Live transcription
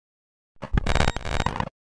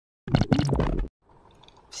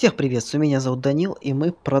Всех приветствую, меня зовут Данил, и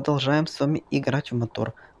мы продолжаем с вами играть в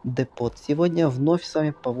мотор Депот. Сегодня вновь с вами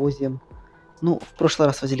повозим... Ну, в прошлый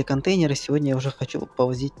раз возили контейнеры, сегодня я уже хочу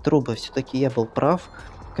повозить трубы. Все-таки я был прав.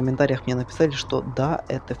 В комментариях мне написали, что да,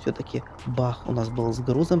 это все-таки баг у нас был с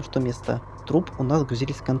грузом, что вместо труб у нас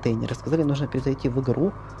грузились контейнеры. Сказали, нужно перезайти в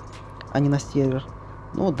игру, а не на сервер.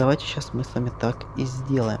 Ну, давайте сейчас мы с вами так и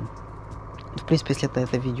сделаем. В принципе, если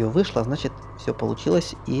это видео вышло, значит все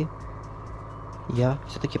получилось, и я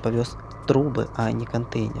все-таки повез трубы, а не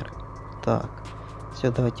контейнеры. Так,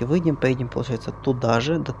 все, давайте выйдем, поедем, получается, туда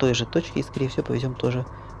же, до той же точки, и, скорее всего, повезем тоже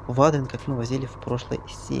в Адрин, как мы возили в прошлой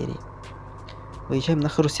серии. Выезжаем,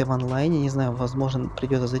 нахожусь я в онлайне, не знаю, возможно,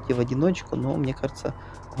 придется зайти в одиночку, но мне кажется,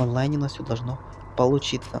 в онлайне у нас все должно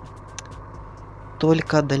получиться.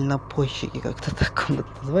 Только дальнобойщики, как-то так он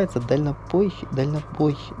называется,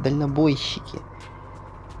 дальнобойщики.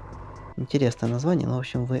 Интересное название, но в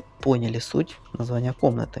общем вы поняли суть названия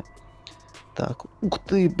комнаты. Так, ух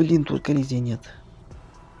ты, блин, тут коллизии нет.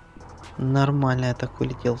 Нормально я так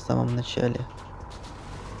улетел в самом начале.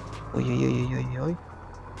 Ой-ой-ой-ой-ой.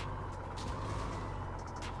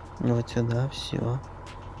 Вот сюда, все.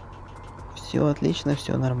 Все отлично,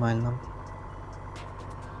 все нормально.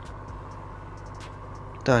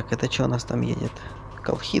 Так, это что у нас там едет?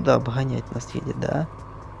 Колхида обгонять нас едет, да?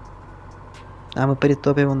 А мы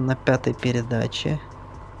притопим на 5-й передаче.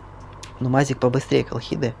 Ну, Мазик побыстрее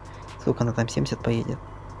Колхиды. Сколько она там, 70 поедет?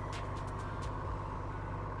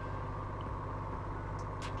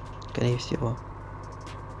 Скорее всего.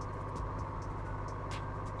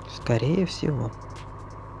 Скорее всего.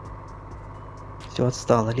 Все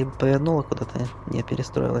отстало. Либо повернула куда-то, не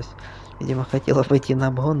перестроилась. Видимо, хотела пойти на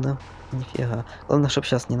обгон, но нифига. Главное, чтобы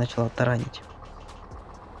сейчас не начала таранить.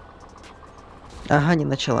 Ага, не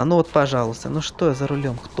начала. Ну вот, пожалуйста. Ну что я за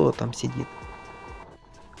рулем? Кто там сидит?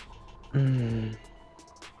 Я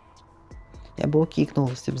бы кикнул,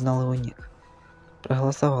 если бы знал его ник.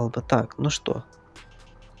 Проголосовал бы. Так, ну что?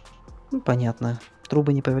 Ну, понятно.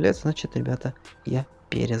 Трубы не появляются, значит, ребята, я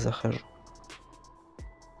перезахожу.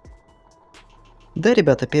 Да,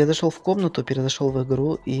 ребята, перезашел в комнату, перезашел в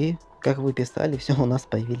игру, и, как вы писали, все, у нас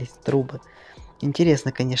появились трубы.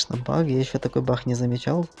 Интересно, конечно, баг. Я еще такой баг не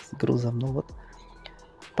замечал с грузом, но вот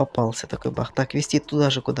попался такой баг. Так, везти туда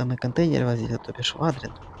же, куда мы контейнер возили, то бишь в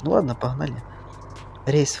Адрин. Ну ладно, погнали.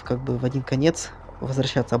 Рейс как бы в один конец.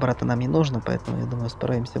 Возвращаться обратно нам не нужно, поэтому, я думаю,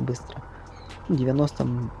 справимся быстро.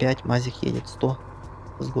 95 Мазик едет, 100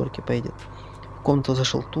 с горки поедет. В комнату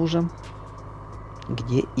зашел ту же,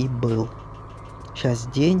 где и был. Сейчас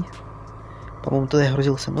день. По-моему, тогда я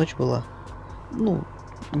грузился, ночь была. Ну,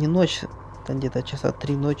 не ночь, там где-то часа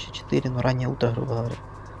 3 ночи, 4, но раннее утро, грубо говоря.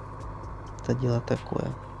 Это дело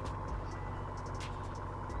такое.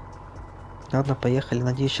 Ладно, поехали.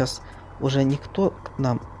 Надеюсь, сейчас уже никто к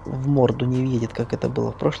нам в морду не въедет, как это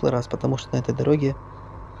было в прошлый раз, потому что на этой дороге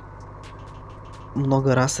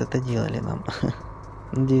много раз это делали нам.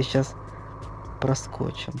 Надеюсь, сейчас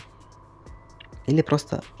проскочим. Или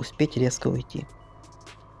просто успеть резко уйти.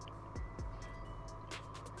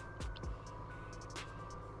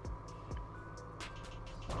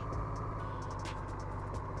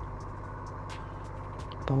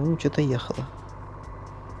 По-моему, что-то ехало.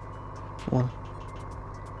 Вон.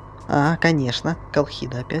 А, конечно,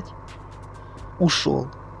 Колхида опять. Ушел.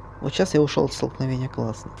 Вот сейчас я ушел от столкновения,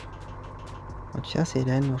 классно. Вот сейчас я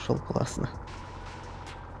реально ушел классно.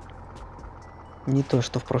 Не то,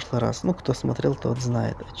 что в прошлый раз. Ну, кто смотрел, тот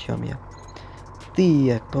знает, о чем я.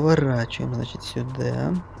 Так, поворачиваем, значит,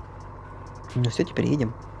 сюда. Ну все, теперь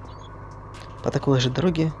едем. По такой же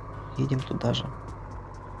дороге едем туда же.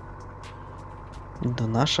 До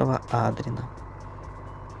нашего Адрина.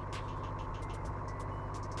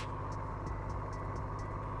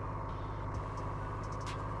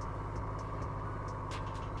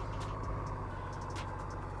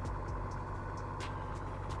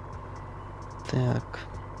 Так.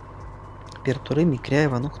 Пертуры,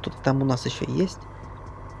 Микряева. Ну, кто-то там у нас еще есть.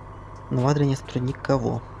 Но в Адрине смотрю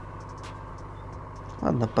никого.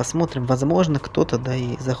 Ладно, посмотрим. Возможно, кто-то, да,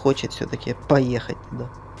 и захочет все-таки поехать туда.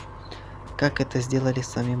 Как это сделали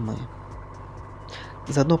сами мы.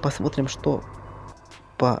 Заодно посмотрим, что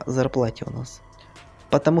по зарплате у нас.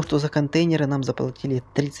 Потому что за контейнеры нам заплатили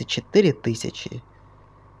 34 тысячи.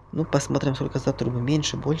 Ну, посмотрим, сколько за трубы.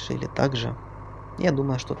 Меньше, больше или так же. Я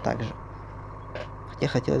думаю, что так же. Хотя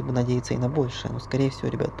хотелось бы надеяться и на большее. Но, скорее всего,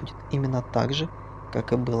 ребят, будет именно так же,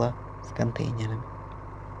 как и было с контейнерами.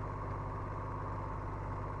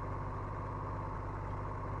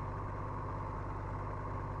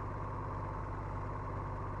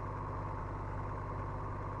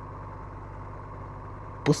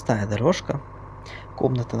 пустая дорожка.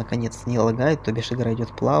 Комната, наконец, не лагает, то бишь игра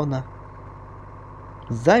идет плавно.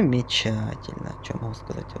 Замечательно. Что могу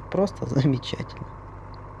сказать? Вот просто замечательно.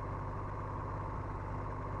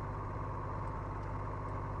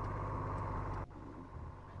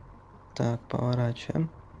 Так, поворачиваем.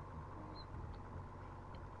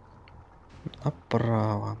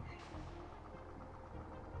 Направо.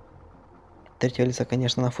 Третье лицо,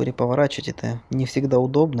 конечно, на фуре поворачивать это не всегда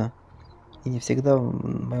удобно. И не всегда, в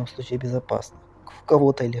моем случае, безопасно. В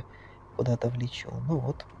кого-то или куда-то влечу. Ну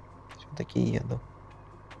вот, все-таки еду.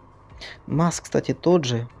 Маз, кстати, тот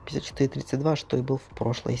же, 5432, что и был в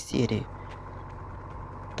прошлой серии.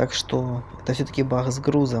 Так что это все-таки баг с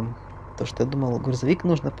грузом. То, что я думал, грузовик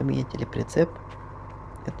нужно поменять или прицеп,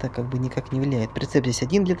 это как бы никак не влияет. Прицеп здесь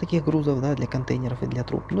один для таких грузов, да, для контейнеров и для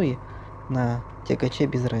труб. Ну и на тягаче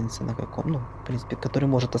без разницы на каком. Ну, в принципе, который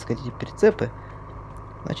может таскать эти прицепы,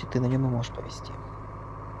 значит, ты на нем и можешь повезти.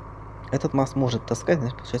 Этот МАЗ может таскать,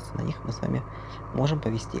 значит, получается, на них мы с вами можем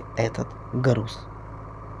повезти этот груз.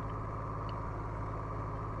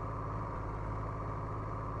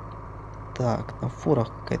 Так, там фура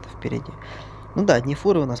какая-то впереди. Ну да, одни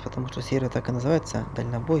фуры у нас, потому что серия так и называется,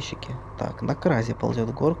 дальнобойщики. Так, на кразе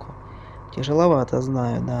ползет горку. Тяжеловато,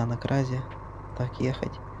 знаю, да, на кразе так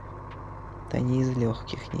ехать. Да не из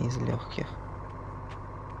легких, не из легких.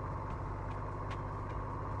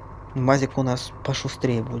 Мазик у нас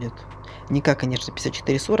пошустрее будет. Не как, конечно,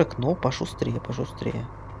 5440, но пошустрее, пошустрее.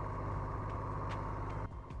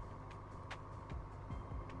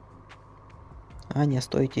 А, не,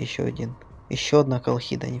 стойте, еще один. Еще одна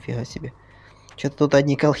колхида, нифига себе. Что-то тут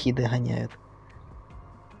одни колхиды гоняют.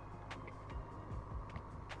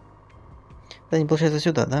 Да, не получается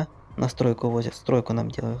сюда, да? На стройку возят. Стройку нам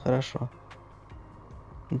делают, хорошо.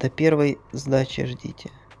 До первой сдачи ждите.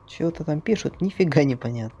 Чего-то там пишут, нифига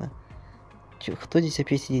непонятно. Кто здесь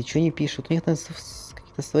опять сидит, что не пишут? У них там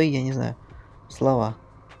какие-то свои, я не знаю, слова.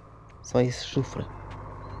 Свои шифры.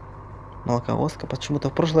 Молоковозка. Почему-то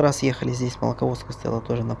в прошлый раз ехали, здесь молоковозка стояла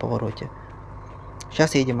тоже на повороте.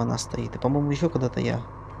 Сейчас едем, она стоит. И, по-моему, еще когда-то я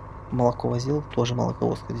молоко возил, тоже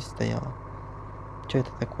молоковозка здесь стояла. Что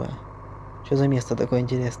это такое? Что за место такое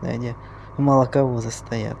интересное, где молоковозы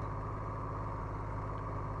стоят?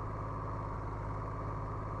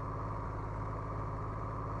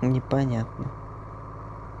 Непонятно.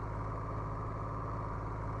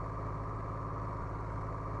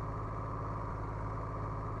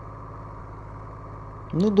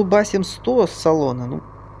 Ну, дубасим 100 с салона. Ну,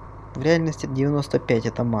 в реальности 95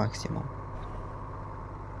 это максимум.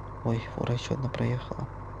 Ой, фура еще одна проехала.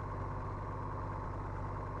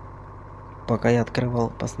 Пока я открывал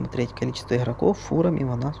посмотреть количество игроков, фура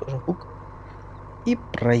мимо нас уже хук и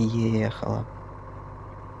проехала.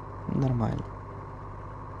 Нормально.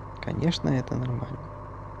 Конечно, это нормально.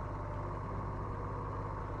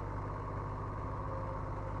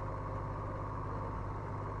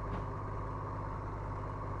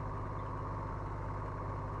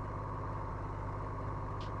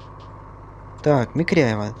 Так,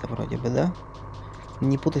 Микряева это вроде бы, да?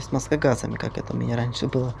 Не путай с маскогазами, как это у меня раньше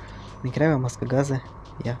было. Микряева, маскогазы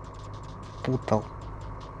я путал.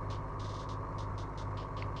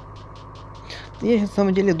 Я на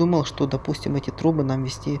самом деле думал, что, допустим, эти трубы нам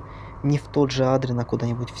вести не в тот же Адрин, а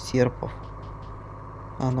куда-нибудь в Серпов.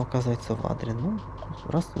 А оно оказывается в Адрин. Ну,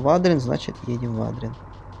 раз в Адрин, значит едем в Адрин.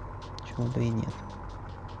 Чего бы и нет.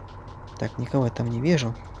 Так, никого я там не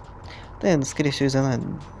вижу. Да, скорее всего, из-за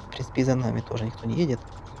нами, в принципе, из-за нами тоже никто не едет.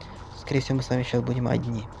 Скорее всего, мы с вами сейчас будем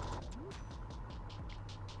одни.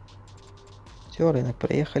 Все, рынок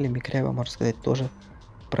проехали. Микряева, можно сказать, тоже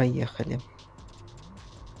проехали.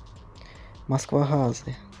 Москва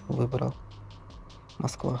газы выбрал.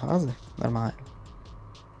 Москва газы? Нормально.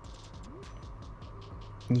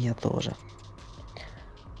 Я тоже.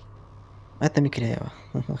 Это Микряева.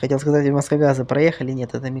 Хотел сказать, Москва газы проехали.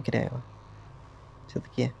 Нет, это Микряева.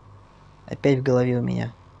 Все-таки опять в голове у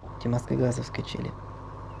меня эти Москвы газы вскочили.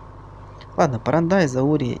 Ладно, Парандай,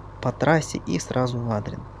 Заури по трассе и сразу в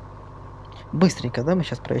Адрин. Быстренько, да, мы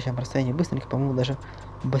сейчас проезжаем расстояние быстренько, по-моему, даже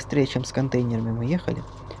быстрее, чем с контейнерами мы ехали.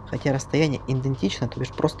 Хотя расстояние идентично, то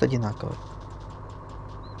бишь просто одинаковое.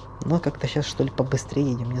 Но как-то сейчас что ли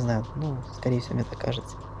побыстрее едем, не знаю. Ну, скорее всего, мне так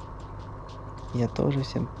кажется. Я тоже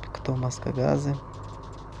всем, кто маскогазы.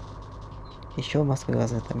 Еще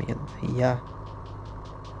маскогазы там едут. Я.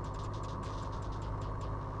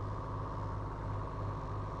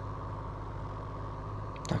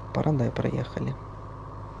 Так, Парандай проехали.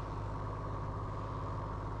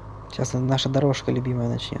 Сейчас наша дорожка любимая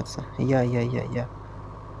начнется. Я.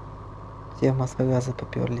 Все в маскогазы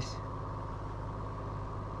поперлись.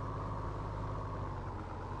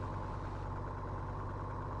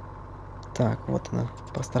 Так, вот она.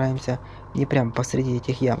 Постараемся не прям посреди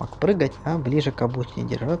этих ямок прыгать, а ближе к обочине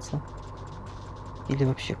держаться. Или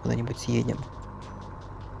вообще куда-нибудь съедем.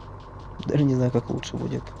 Даже не знаю, как лучше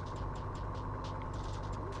будет.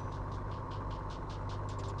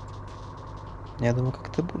 Я думаю, как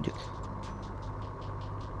это будет.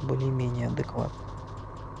 Более-менее адекватно.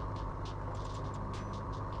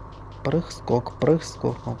 Прыг-скок,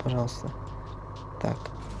 прыг-скок, ну, пожалуйста. Так.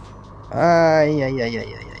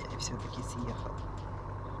 Ай-яй-яй-яй-яй-яй. Все-таки съехал.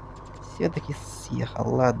 Все-таки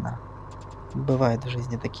съехал. Ладно. Бывают в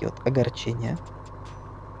жизни такие вот огорчения.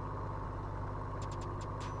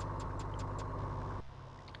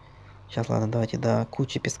 Сейчас, ладно, давайте до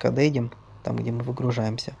кучи песка дойдем. Там, где мы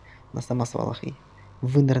выгружаемся на самосвалах. И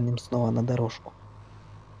вынырнем снова на дорожку.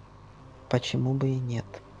 Почему бы и нет?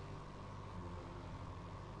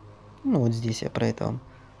 Ну, вот здесь я про это вам,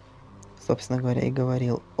 собственно говоря, и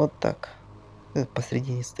говорил. Вот так.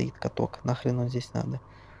 Посредине стоит каток. Нахрен он здесь надо?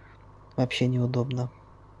 Вообще неудобно.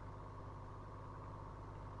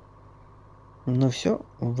 Ну все,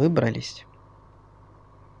 выбрались.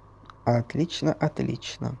 Отлично,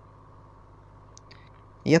 отлично.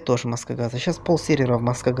 Я тоже маскогаза. Сейчас полсервера в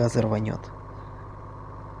маскогазы рванет.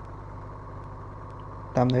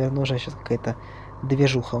 Там, наверное, уже сейчас какая-то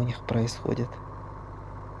движуха у них происходит.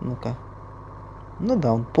 Ну-ка. Ну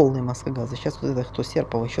да, он полный маскогаза. Сейчас вот это кто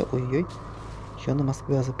серпов еще. Ой-ой. Еще на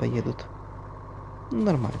маскогазы поедут. Ну,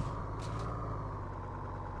 нормально.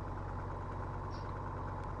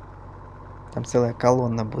 Там целая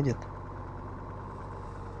колонна будет.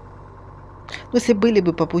 Ну, если были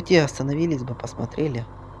бы по пути, остановились бы, посмотрели.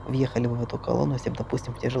 Въехали бы в эту колонну, если бы,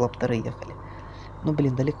 допустим, в те же лапторы ехали. Ну,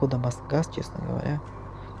 блин, далеко до Москгаз, честно говоря.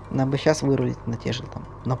 Нам бы сейчас вырулить на те же там,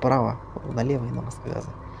 направо, налево и на Москгазы.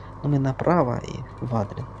 Но мы направо и в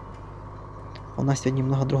Адрин. У нас сегодня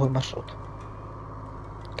немного другой маршрут.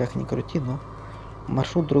 Как ни крути, но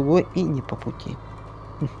маршрут другой и не по пути.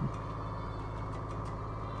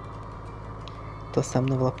 Кто со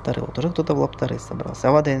мной в лапторы? Вот уже кто-то в лапторы собрался.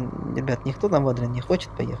 А в Адрин, ребят, никто там в Адрин не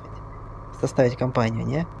хочет поехать? Составить компанию,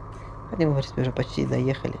 не? Хотя мы, в принципе, уже почти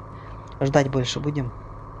доехали. Ждать больше будем,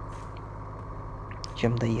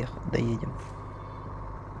 чем доедем.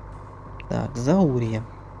 Так, Заурье.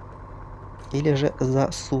 Или же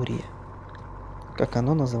Засурье. Как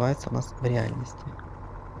оно называется у нас в реальности.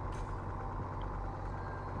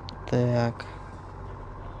 Так.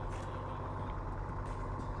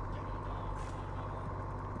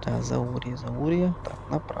 Да, Заурье, Заурье. Так,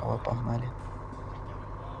 направо погнали.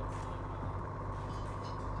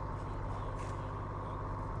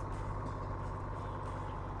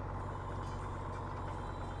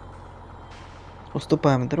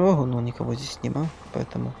 Уступаем дорогу, но никого здесь нема,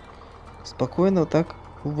 поэтому спокойно вот так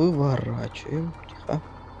выворачиваем. Тихо.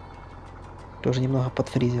 Тоже немного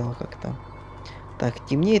подфризило как-то. Так,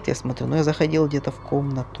 темнеет, я смотрю, но я заходил где-то в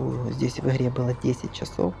комнату. Здесь в игре было 10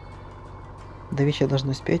 часов. До вечера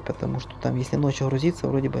должны успеть, потому что там, если ночью грузиться,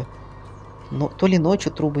 вроде бы... Но то ли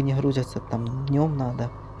ночью трубы не грузятся, там днем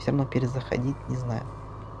надо. Все равно перезаходить, не знаю.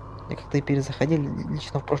 Я как-то и перезаходил,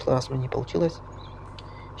 лично в прошлый раз у меня не получилось.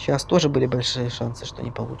 Сейчас тоже были большие шансы, что не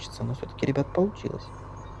получится, но все-таки, ребят, получилось.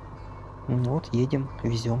 Ну вот, едем,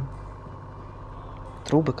 везем.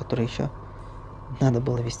 Трубы, которые еще надо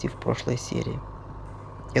было везти в прошлой серии.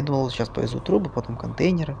 Я думал, сейчас повезу трубы, потом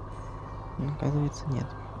контейнеры. Но, оказывается, нет.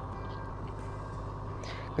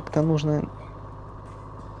 Как-то нужно,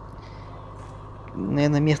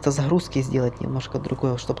 наверное, место загрузки сделать немножко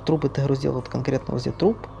другое, чтобы трубы ты грузил вот конкретно возле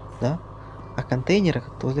труб, да, а контейнеры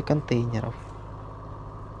как-то возле контейнеров.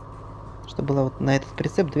 Чтобы было вот на этот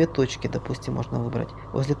прицеп две точки, допустим, можно выбрать.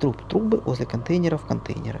 Возле труб трубы, возле контейнеров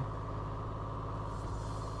контейнеры.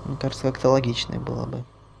 Мне кажется, как-то логичнее было бы.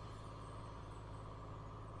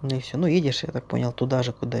 Ну и все. Ну, едешь, я так понял, туда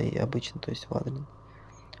же, куда и обычно, то есть в Адрин.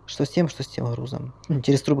 Что с тем грузом.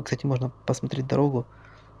 Через трубы, кстати, можно посмотреть дорогу.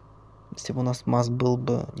 Если бы у нас Маз был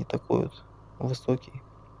бы не такой вот высокий.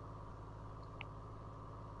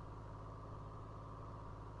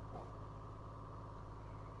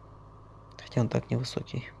 Хотя он так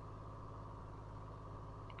невысокий.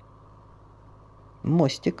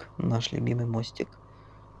 Мостик. Наш любимый мостик.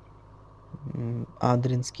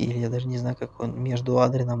 Адринский, или я даже не знаю, как он между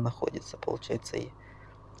Адрином находится, получается, и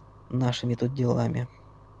нашими тут делами.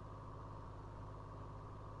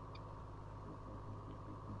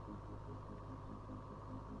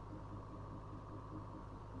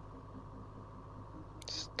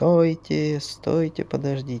 Стойте, стойте,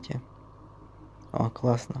 подождите. О,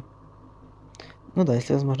 классно. Ну да,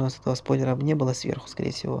 если, возможно, с этого спойлера бы не было сверху,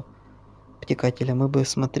 скорее всего, обтекателя, мы бы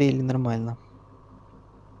смотрели нормально.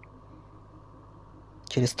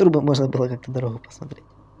 Через трубы можно было как-то дорогу посмотреть.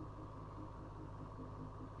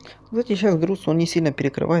 Кстати, сейчас груз, он не сильно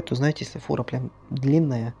перекрывает. То знаете, если фура прям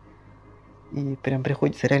длинная, и прям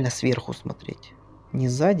приходится реально сверху смотреть. Не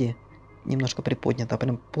сзади, немножко приподнято, а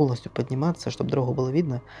прям полностью подниматься, чтобы дорогу было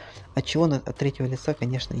видно. Отчего от третьего лица,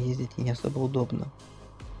 конечно, ездить и не особо удобно.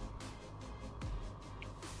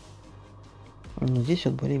 Но здесь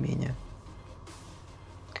вот более-менее.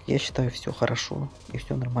 Как я считаю, все хорошо и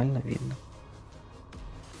все нормально видно.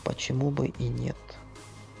 Почему бы и нет?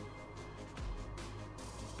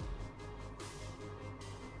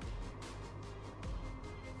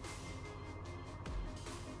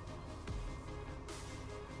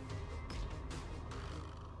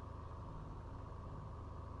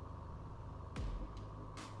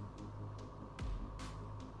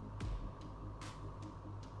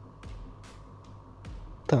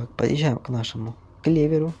 Так, подъезжаем к нашему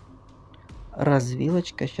клеверу.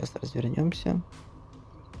 Развилочка, сейчас развернемся.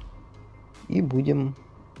 И будем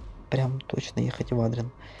прям точно ехать в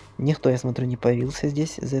Адрин. Никто, я смотрю, не появился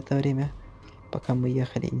здесь за это время, пока мы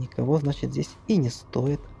ехали. Никого, значит, здесь и не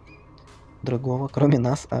стоит другого, кроме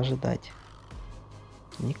нас, ожидать.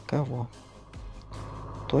 Никого.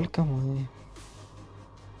 Только мы.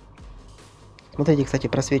 Смотрите, кстати,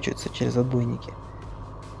 просвечиваются через отбойники.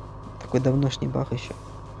 Такой давношний баг еще.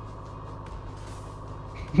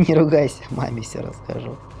 Не ругайся, маме все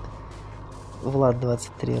расскажу. Влад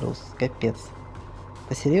 23 Рус, капец.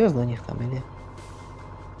 Это серьезно у них там или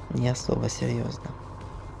не особо серьезно?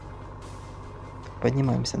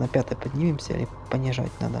 Поднимаемся, на 5 поднимемся или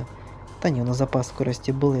понижать надо? Да не, у нас запас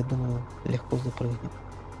скорости был, я думаю, легко запрыгнем.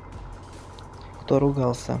 Кто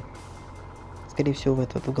ругался? Скорее всего,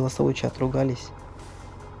 в голосовой чат ругались.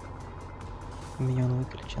 У меня он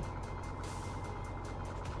выключен.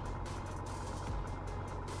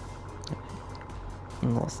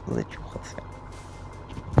 Нос зачухался.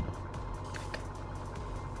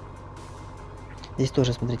 Здесь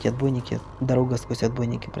тоже, смотрите, отбойники. Дорога сквозь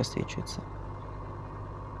отбойники просвечивается.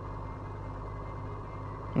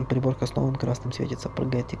 Приборка снова он красным светится,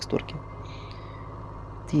 прыгает текстурки.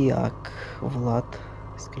 Так, Влад.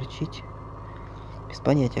 Исключить. Без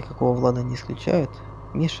понятия, какого Влада не исключают.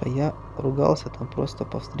 Миша, я ругался, там просто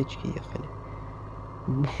по встречке ехали.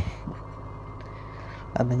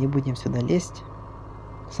 Ладно, не будем сюда лезть.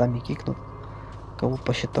 Сами кикнут, кого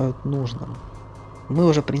посчитают нужным. Мы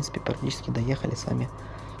уже, в принципе, практически доехали сами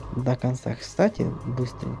до конца. Кстати,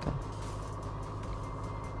 быстренько.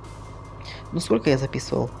 Ну, сколько я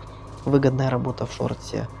записывал? Выгодная работа в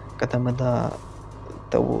шорте, когда мы до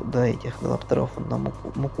этих лаптеров на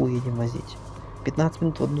муку едем возить. 15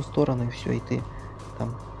 минут в одну сторону, и все, и ты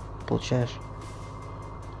там получаешь.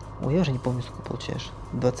 Ой, я уже не помню, сколько получаешь.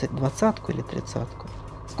 20-ку или 30-ку.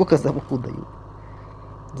 Сколько за муку дают?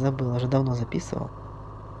 Забыл, уже давно записывал.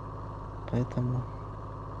 Поэтому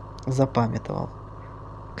запамятовал.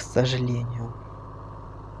 К сожалению.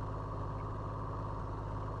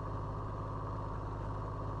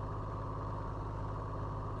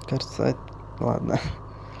 Кажется, ладно.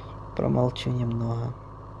 Промолчу немного.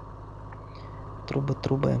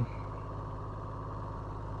 Трубы.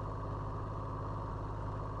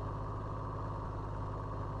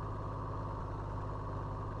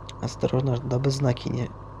 Осторожно, дабы знаки не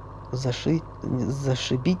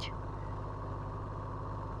зашибить.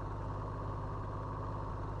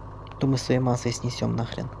 То мы своей массой снесем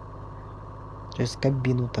нахрен. Через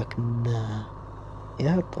кабину так, да. И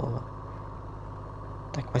готово.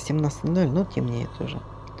 Так, 18:00, ну темнеет уже.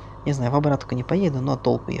 Не знаю, в обратку не поеду, но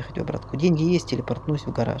толку ехать в обратку. Деньги есть, телепортнусь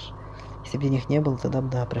в гараж. Если бы денег не было, тогда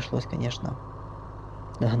да, пришлось, конечно,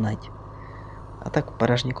 гнать. А так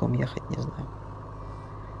порожняком ехать, не знаю.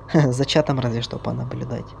 За чатом разве что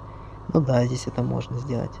понаблюдать. Ну да, здесь это можно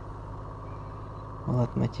сделать.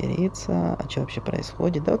 Влад матерится. А что вообще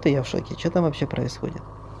происходит? Да вот и я в шоке. Что там вообще происходит?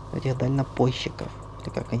 Этих дальнопойщиков. Или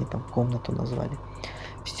как они там комнату назвали.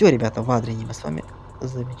 Все, ребята, в Адрине мы с вами.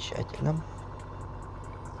 Замечательно.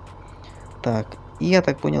 Так, и я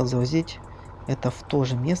так понял, завозить это в то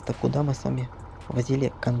же место, куда мы с вами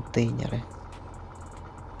возили контейнеры.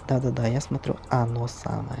 Да-да-да, я смотрю, оно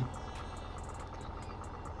самое.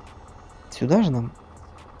 Сюда же нам?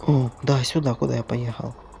 О, да, сюда, куда я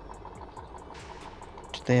поехал.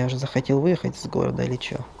 Что-то я уже захотел выехать из города или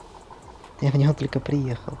что? Я в него только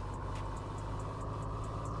приехал.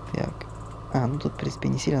 Так. А, ну тут, в принципе,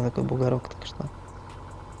 не сильно такой бугорок, так что...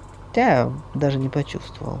 Я даже не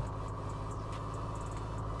почувствовал.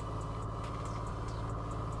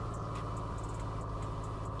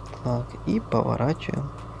 Так, и поворачиваем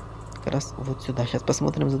как раз вот сюда. Сейчас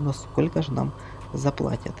посмотрим заодно, сколько же нам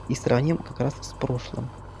заплатят. И сравним как раз с прошлым.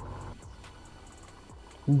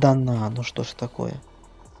 Да на, ну что ж такое.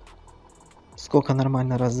 Сколько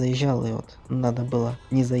нормально раз заезжал, и вот надо было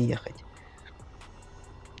не заехать.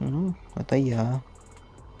 Ну, это я.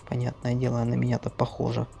 Понятное дело, на меня-то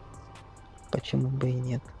похоже. Почему бы и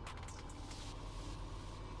нет?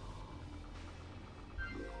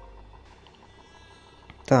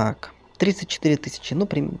 Так, 34 тысячи. Ну, в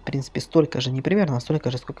принципе, столько же, не примерно, а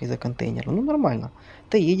столько же, сколько и за контейнер. Ну, нормально.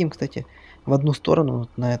 Да едем, кстати, в одну сторону.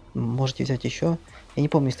 Вот можете взять еще. Я не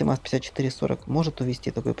помню, если МАЗ 5440 может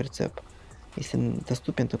увезти такой прицеп. Если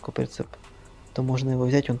доступен такой прицеп, то можно его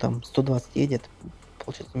взять, он там 120 едет.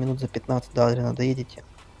 Получается, минут за 15 до Адрина доедете.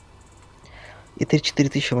 И 3-4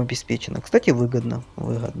 тысячи вам обеспечено. Кстати, выгодно.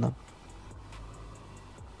 Выгодно.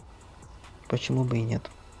 Почему бы и нет?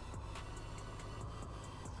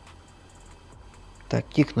 Так,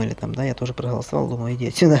 кикнули там, да? Я тоже проголосовал, думаю, иди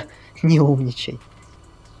отсюда, не умничай.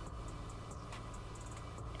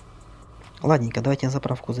 Ладненько, давайте на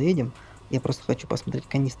заправку заедем. Я просто хочу посмотреть,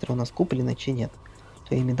 канистры у нас куплены, чи нет.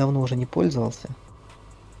 Я ими давно уже не пользовался.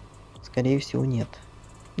 Скорее всего, нет.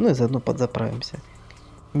 Ну и заодно подзаправимся.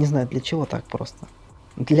 Не знаю, для чего так просто.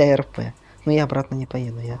 Для РП. Но я обратно не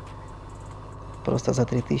поеду, я просто за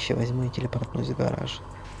 3000 возьму и телепортнусь в гараж.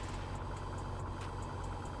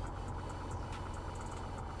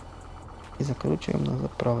 И закручиваем на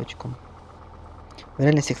заправочку. В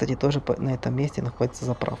реальности, кстати, тоже на этом месте находится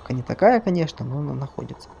заправка. Не такая, конечно, но она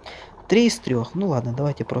находится. 3 из 3. Ну ладно,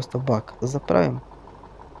 давайте просто бак заправим.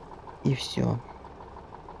 И все.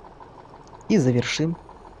 И завершим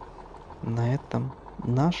на этом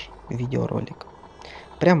наш видеоролик.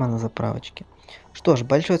 Прямо на заправочке. Что ж,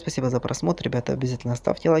 большое спасибо за просмотр, ребята. Обязательно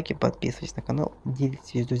ставьте лайки, подписывайтесь на канал,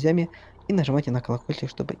 делитесь с друзьями и нажимайте на колокольчик,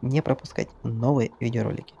 чтобы не пропускать новые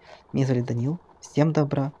видеоролики. Меня зовут Данил. Всем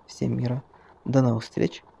добра, всем мира. До новых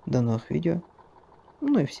встреч, до новых видео.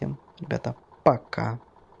 Ну и всем, ребята, пока.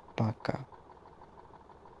 Пока.